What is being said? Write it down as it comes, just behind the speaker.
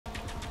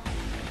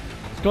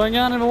What's going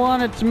on,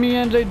 everyone? It's me,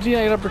 NJG.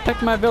 I gotta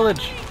protect my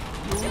village.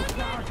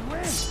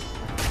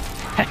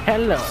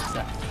 Hello,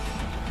 sir.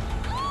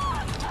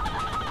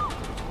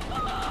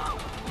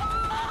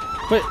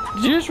 Wait,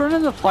 did you just run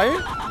in the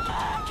fire?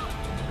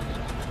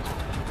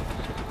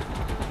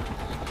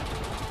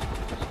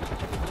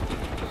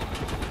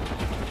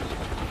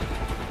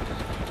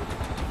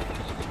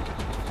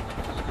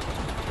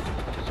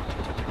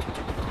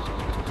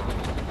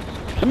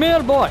 Come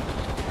here, boy.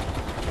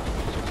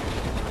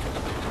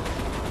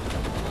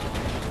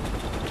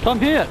 Come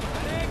here.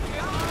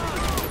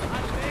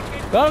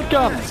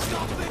 Welcome.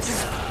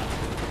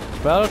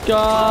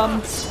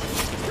 Welcome.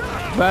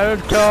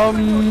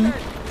 Welcome.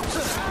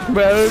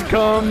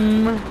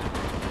 Welcome.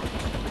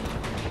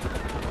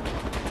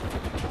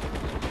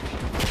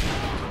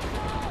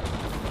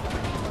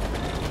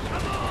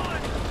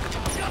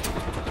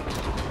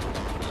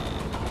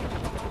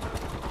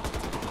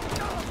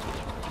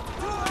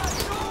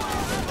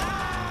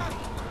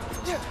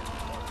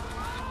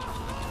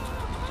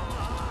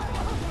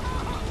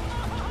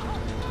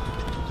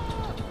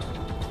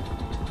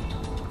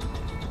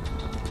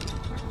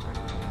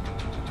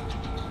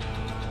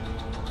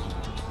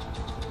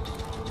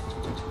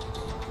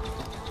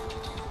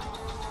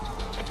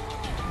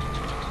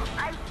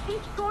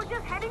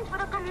 Soldiers heading for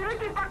the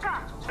community bunker.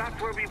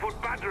 That's where we put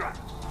Badra.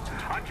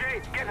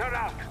 Ajay, get her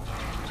out.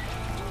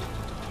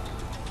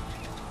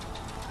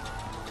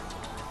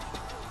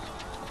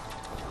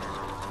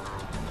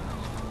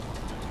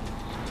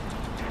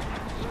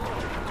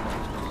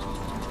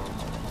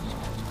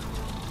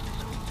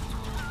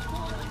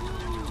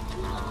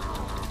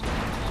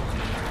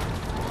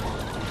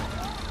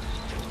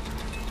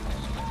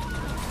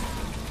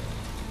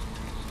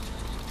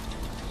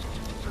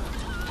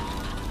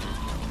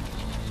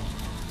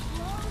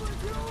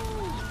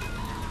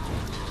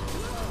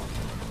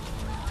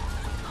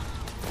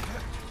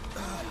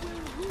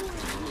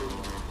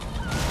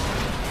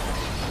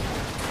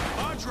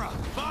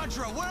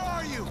 Badra, where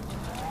are you?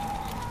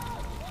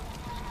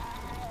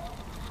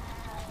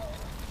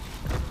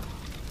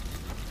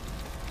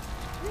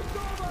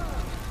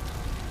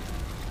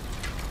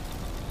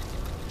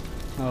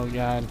 Oh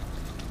god.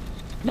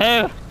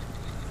 No!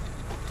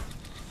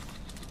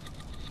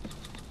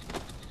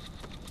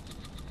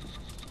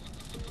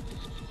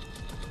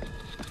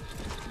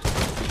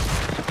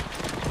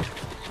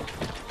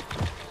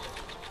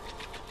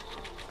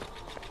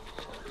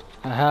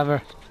 I have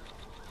her.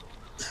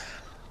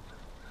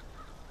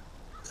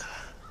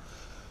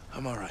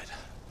 I'm all right.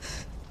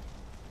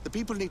 The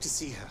people need to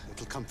see her.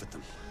 It'll comfort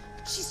them.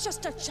 She's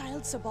just a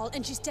child, Sabal,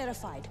 and she's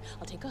terrified.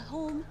 I'll take her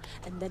home,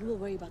 and then we'll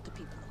worry about the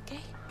people, okay?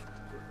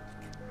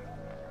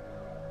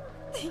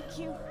 Thank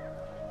you.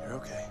 You're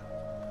okay.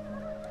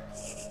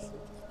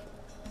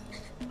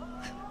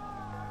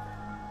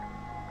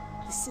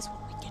 This is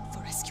what we get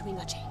for rescuing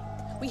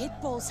Ajay. We hit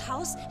Paul's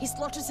house, he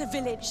slaughters a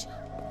village.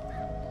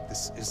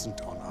 This isn't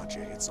on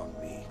Ajay, it's on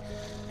me.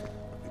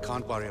 We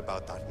can't worry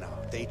about that now.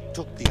 They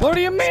took the... What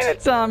do you mean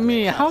it's on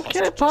me? How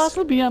can it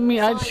possibly be on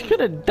me? She could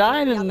have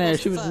died in there.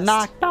 She was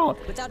knocked out.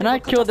 And I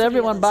killed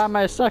everyone by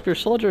myself. Your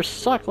soldiers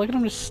suck. Look at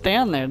them just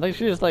stand there. Like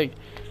she just like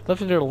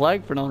lifted her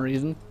leg for no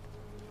reason.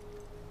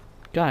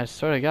 Guys,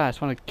 swear to God, I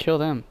just want to kill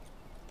them.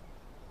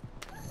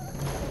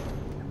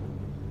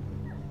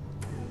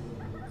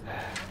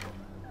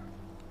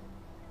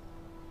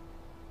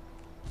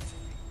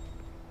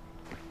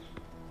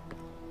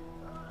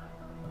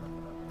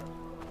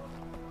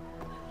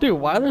 Dude,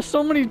 why are there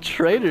so many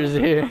traitors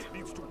here?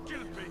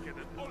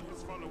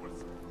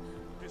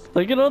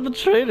 Look at all the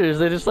traitors.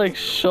 They just like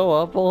show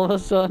up all of a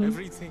sudden.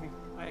 Everything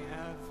I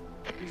have.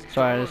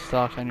 Sorry, I just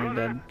talked on your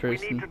dead We need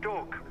person. to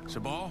talk.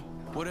 Sabal,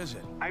 what is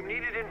it? I'm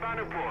needed in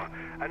Banapur,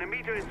 and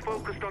Amita is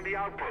focused on the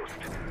outpost.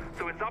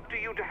 So it's up to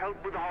you to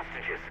help with the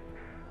hostages.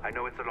 I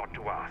know it's a lot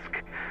to ask,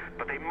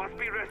 but they must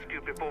be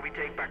rescued before we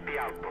take back the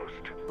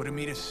outpost. But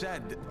Amita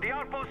said... The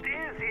outpost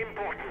is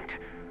important,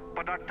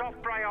 but our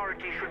top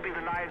priority should be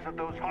the lives of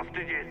those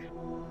hostages.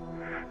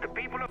 The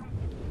people of...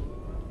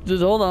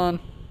 Just hold on.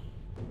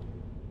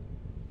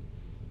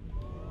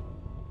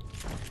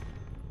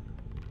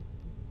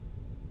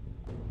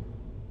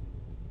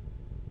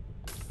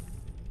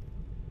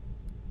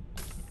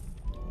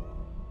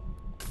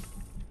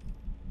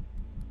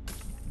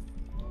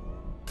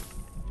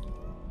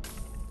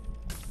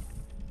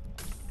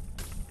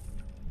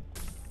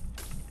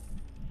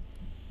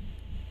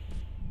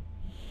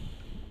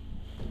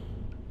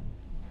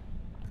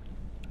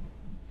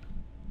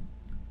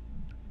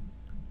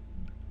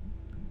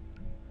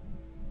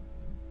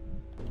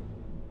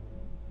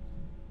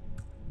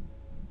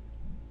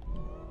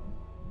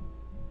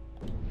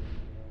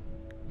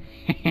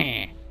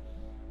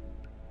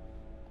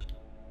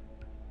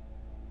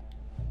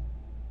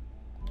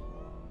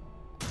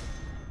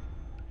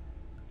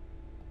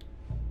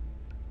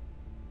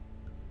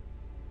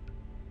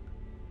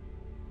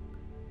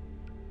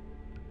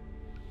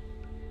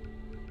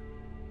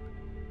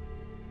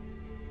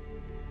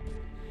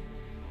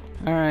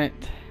 All right.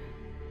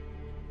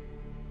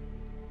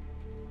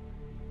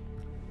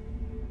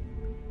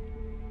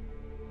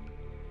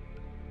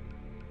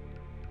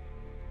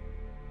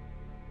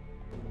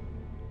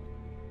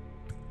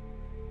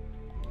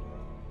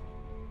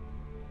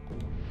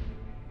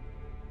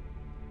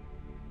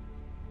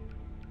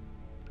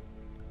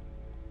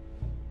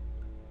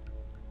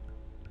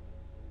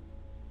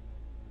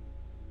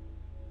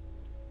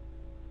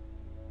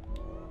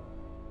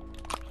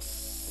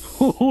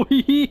 Kira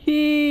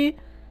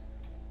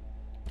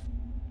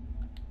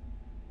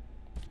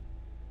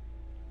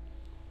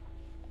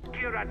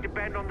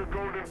depend on the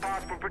Golden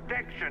Path for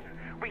protection.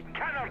 We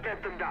cannot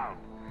let them down.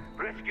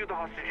 Rescue the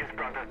hostages,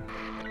 brother.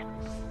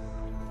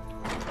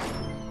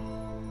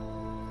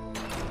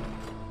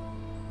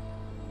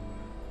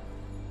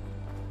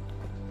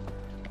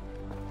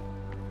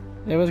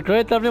 It was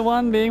great,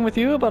 everyone, being with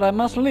you, but I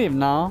must leave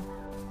now.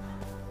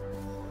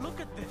 Look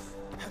at this.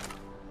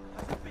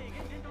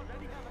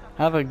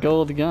 Have a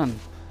gold gun.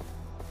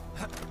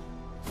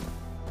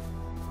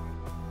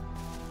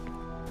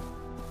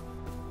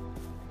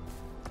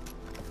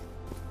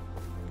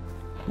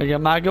 Look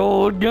at my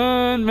gold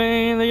gun,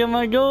 man. Look at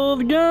my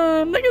gold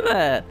gun. Look at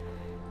that.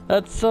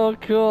 That's so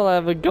cool. I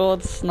have a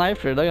gold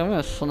sniper. Look, I'm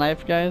gonna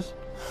snipe, guys.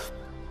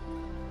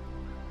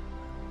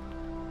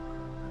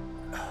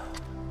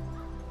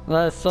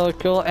 That's so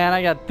cool. And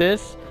I got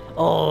this.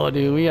 Oh,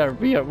 dude,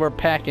 we're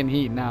packing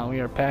heat now. We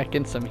are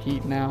packing some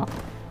heat now.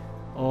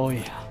 Oh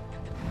yeah.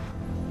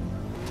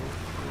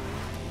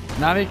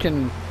 Now we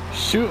can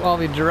shoot while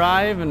we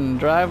drive and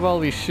drive while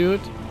we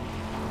shoot.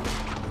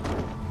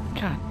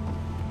 God.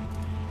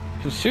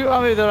 Shoot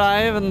while we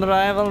drive and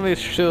drive while we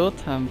shoot.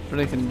 I'm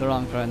freaking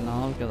drunk right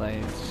now because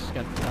I just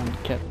got done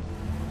kept.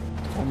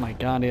 Oh my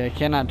god, dude, I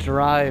cannot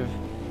drive.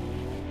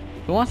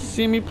 Who wants to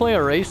see me play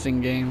a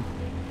racing game?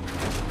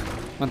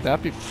 Wouldn't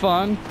that be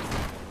fun?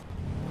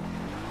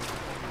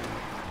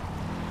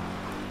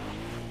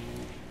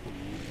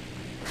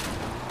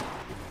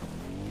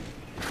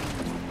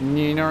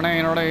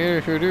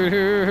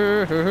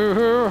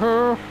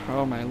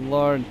 Oh my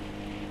lord.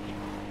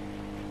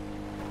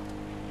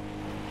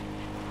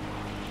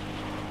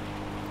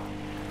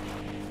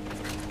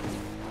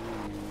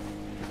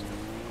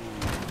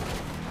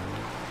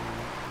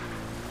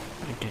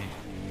 Okay.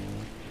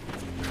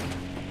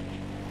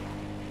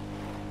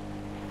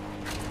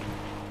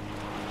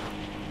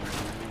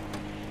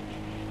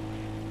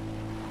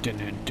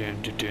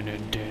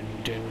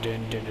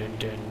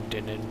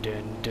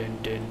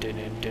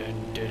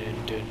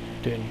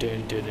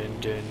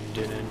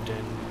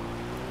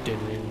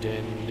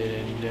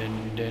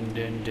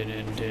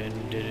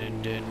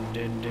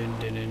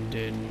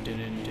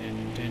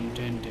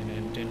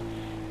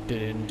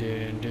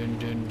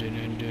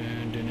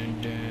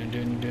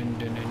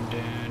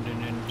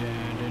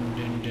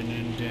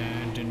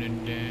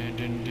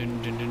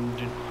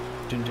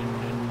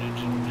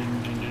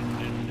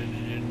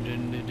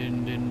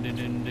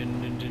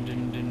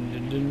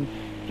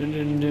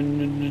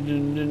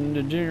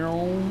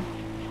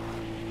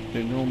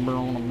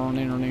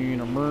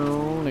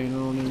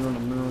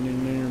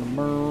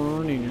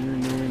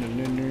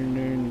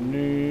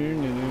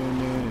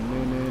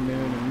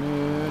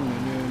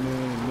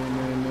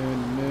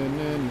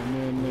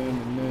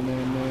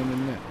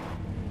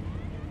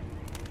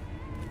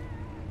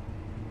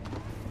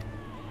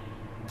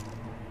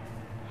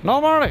 No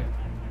money.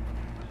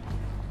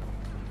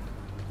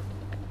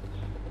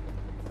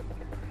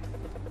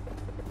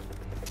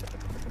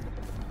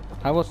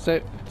 I will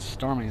say it's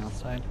storming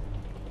outside.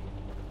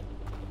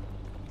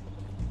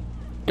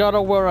 Gotta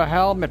wear a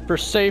helmet for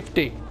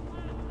safety.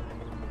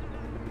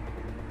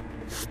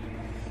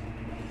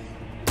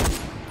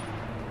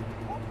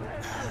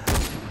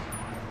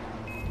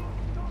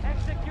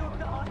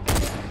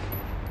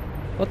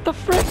 What the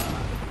frick?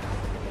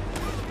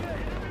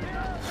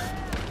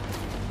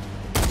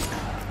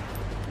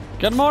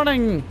 Good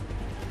morning.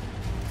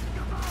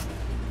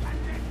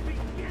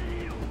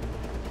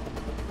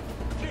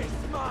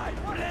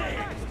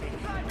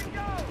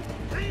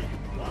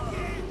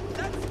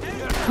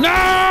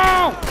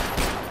 No!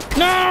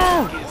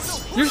 No!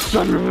 You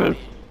son of a...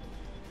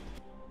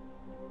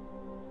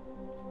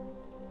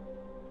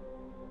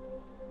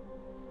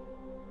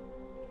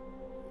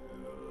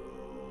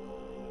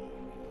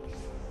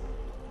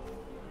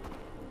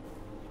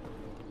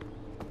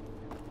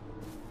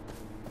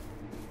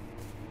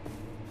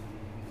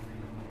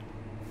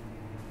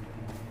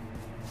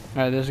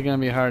 Alright, this is gonna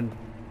be hard.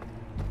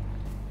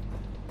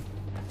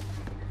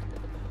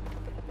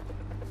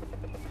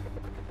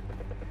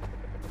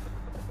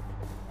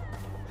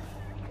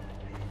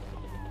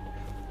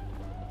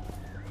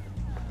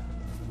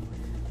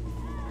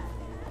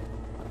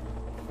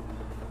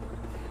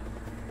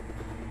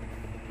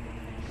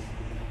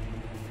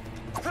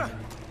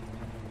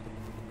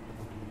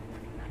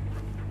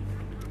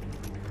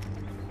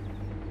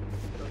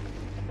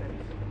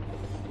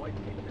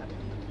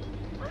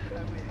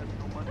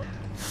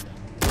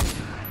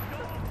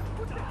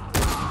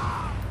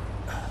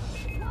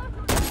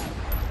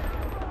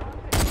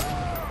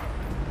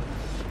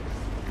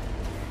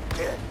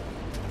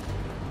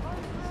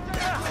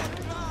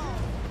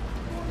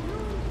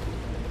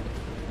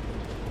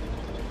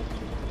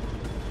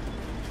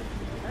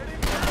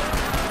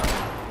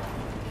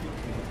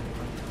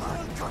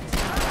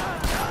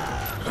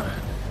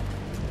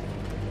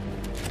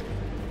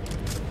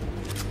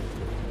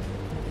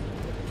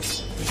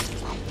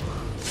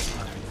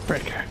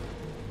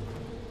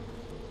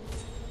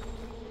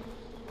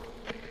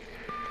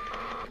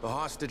 The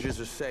hostages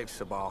are safe,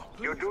 Sabal.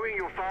 You're doing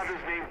your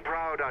father's name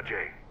proud,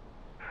 Ajay.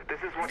 This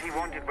is what he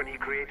wanted when he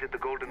created the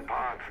Golden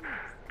Path,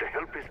 to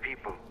help his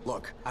people.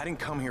 Look, I didn't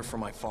come here for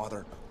my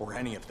father or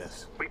any of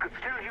this. We could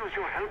still use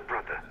your help,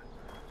 brother.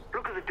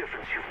 Look at the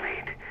difference you've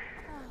made.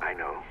 I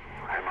know,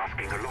 I'm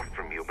asking a lot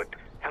from you, but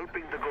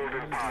helping the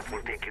Golden Path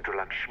will take you to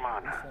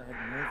Lakshmana.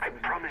 I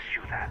promise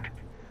you that.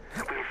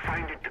 We'll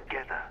find it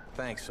together.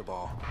 Thanks,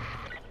 Sabal.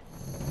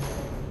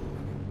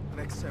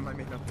 Next time I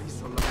may not be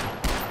so lucky.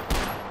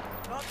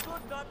 Not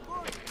good, not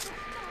good.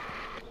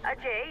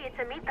 Ajay, it's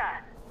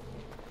Amita.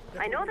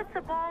 I know that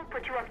Sabal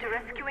put you up to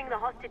rescuing the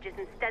hostages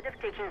instead of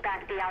taking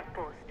back the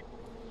outpost.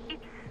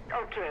 It's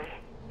okay.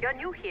 You're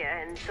new here,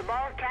 and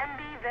Sabal can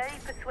be very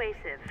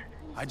persuasive.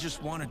 I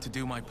just wanted to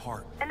do my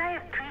part. And I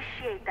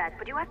appreciate that,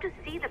 but you have to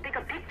see the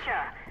bigger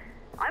picture.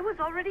 I was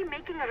already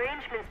making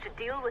arrangements to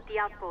deal with the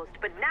outpost,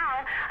 but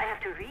now I have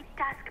to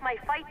retask my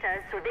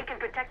fighters so they can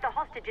protect the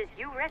hostages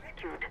you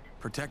rescued.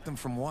 Protect them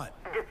from what?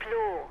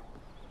 Diplo.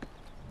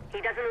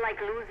 He doesn't like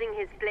losing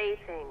his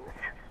playthings.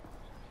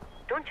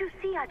 Don't you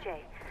see, Ajay?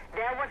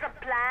 There was a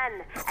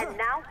plan, and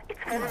now it's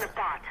fallen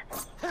apart.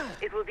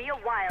 It will be a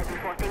while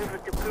before things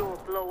with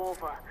Diplo blow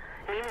over.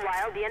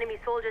 Meanwhile, the enemy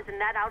soldiers in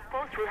that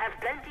outpost will have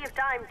plenty of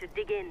time to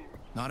dig in.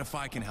 Not if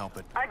I can help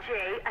it.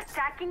 Ajay,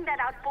 attacking that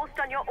outpost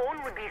on your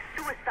own would be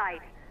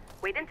suicide.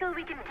 Wait until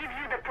we can give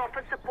you the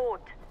proper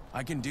support.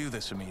 I can do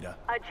this, Amita.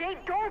 Ajay,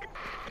 don't...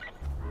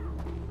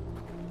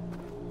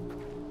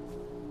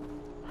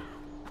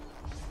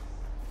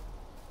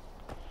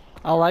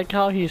 I like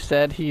how he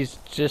said he's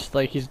just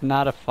like, he's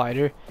not a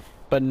fighter,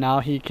 but now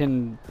he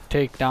can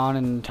take down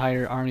an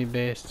entire army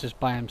base just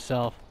by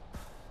himself.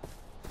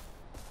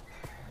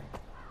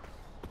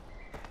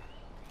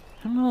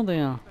 Hello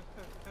there.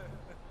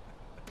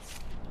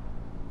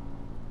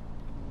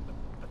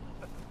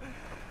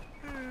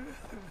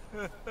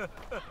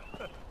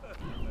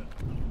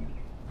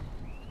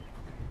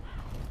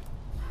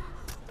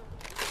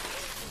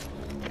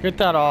 Get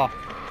that off.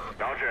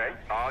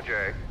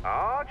 RJ.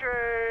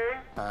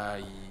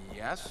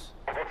 Yes?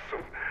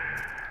 Awesome.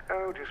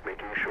 Oh, just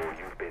making sure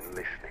you've been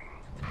listening.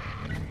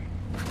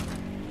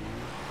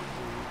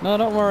 No,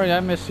 don't worry, I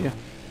miss you.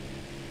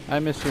 I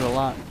miss you a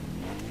lot.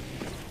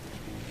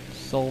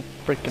 So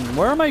freaking...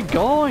 Where am I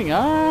going?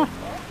 Ah!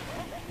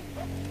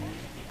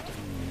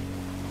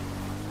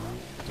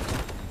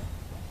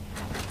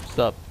 What's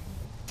up?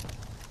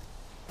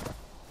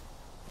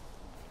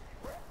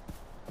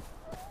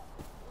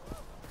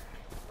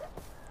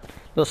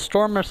 The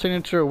Stormer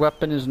signature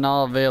weapon is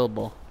now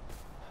available.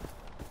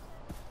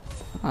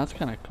 Oh, that's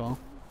kind of cool.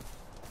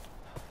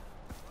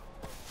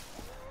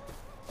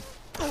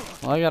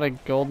 Well, I got a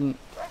golden...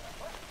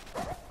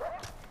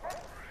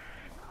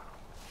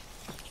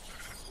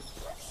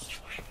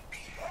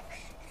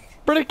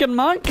 Freaking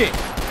monkey!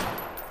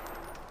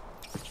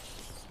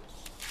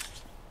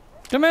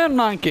 Come in,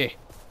 monkey!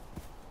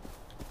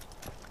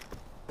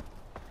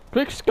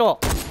 Quick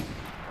scope!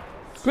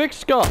 Quick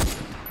scope!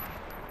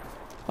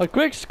 A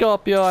quick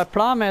scope, yo, I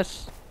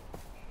promise.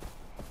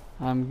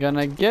 I'm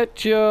gonna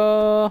get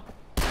you.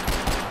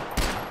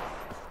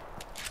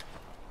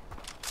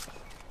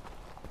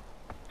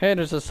 Hey,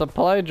 there's a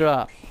supply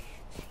drop.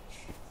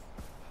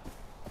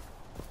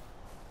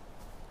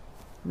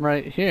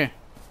 Right here.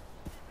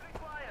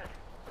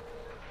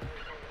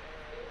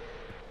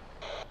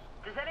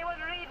 Does anyone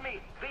read me?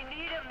 We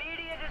need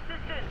immediate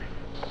assistance.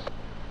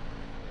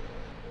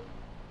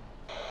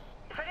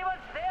 If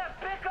anyone's there,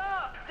 pick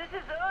up! This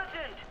is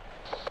urgent!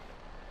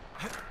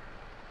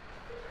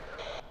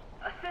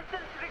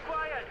 Assistance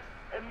required!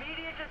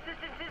 Immediate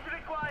assistance is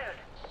required!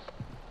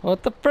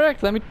 What the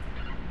frick? Let me...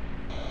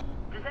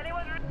 Does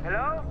anyone...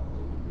 Hello?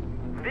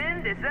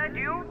 Vind, is that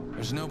you?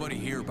 There's nobody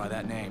here by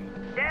that name.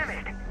 Damn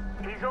it!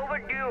 He's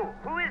overdue.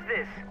 Who is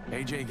this?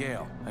 AJ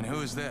Gale. And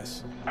who is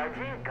this?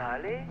 Ajay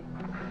Gale?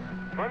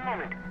 One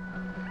moment.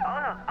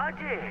 Ah,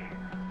 Ajay.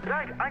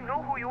 Right, I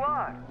know who you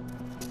are.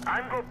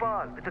 I'm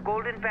Gopal with the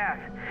Golden Path.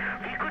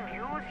 We could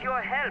use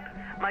your help.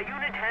 My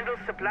unit handles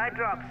supply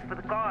drops for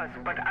the cause,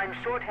 but I'm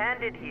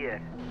short-handed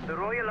here. The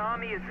Royal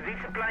Army is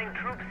resupplying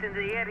troops in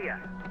the area.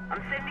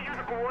 I'm sending you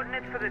the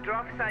coordinates for the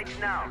drop sites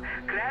now.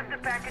 Grab the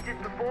packages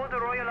before the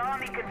Royal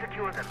Army can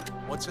secure them.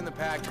 What's in the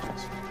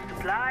packages?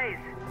 Supplies.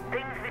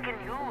 Things we can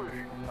use.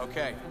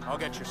 Okay, I'll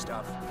get your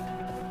stuff.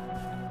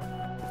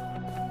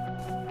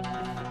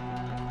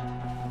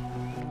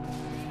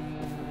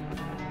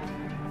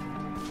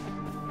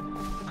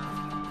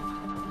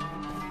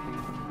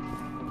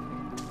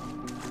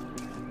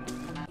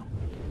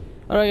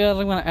 Alright guys,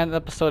 I'm gonna end the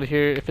episode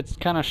here. If it's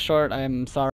kind of short, I'm sorry.